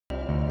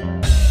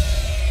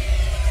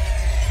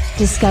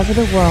Discover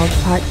the World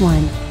Part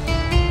 1.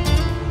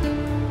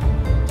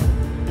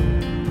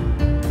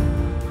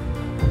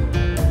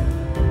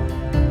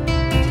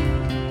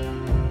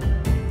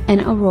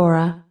 An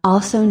aurora,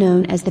 also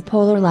known as the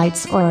polar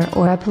lights or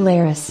Aurora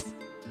Borealis,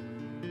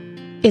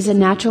 is a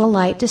natural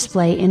light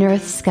display in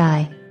Earth's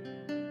sky,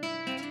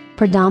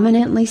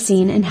 predominantly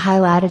seen in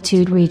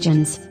high-latitude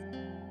regions.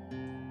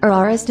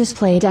 Auroras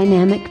display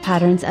dynamic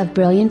patterns of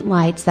brilliant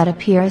lights that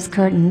appear as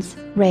curtains,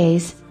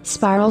 rays,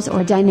 spirals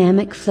or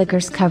dynamic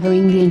flickers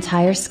covering the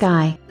entire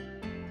sky.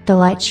 The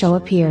light show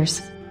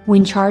appears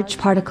when charged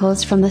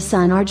particles from the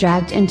Sun are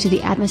dragged into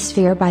the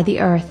atmosphere by the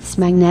Earth's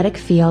magnetic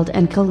field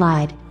and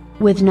collide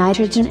with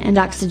nitrogen and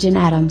oxygen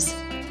atoms.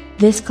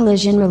 This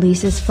collision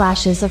releases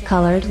flashes of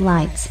colored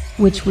lights,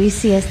 which we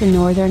see as the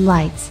northern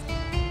lights.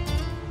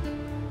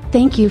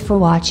 Thank you for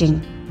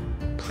watching.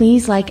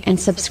 Please like and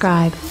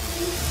subscribe.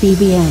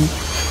 BBN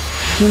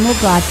Humo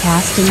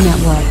Broadcasting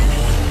Network.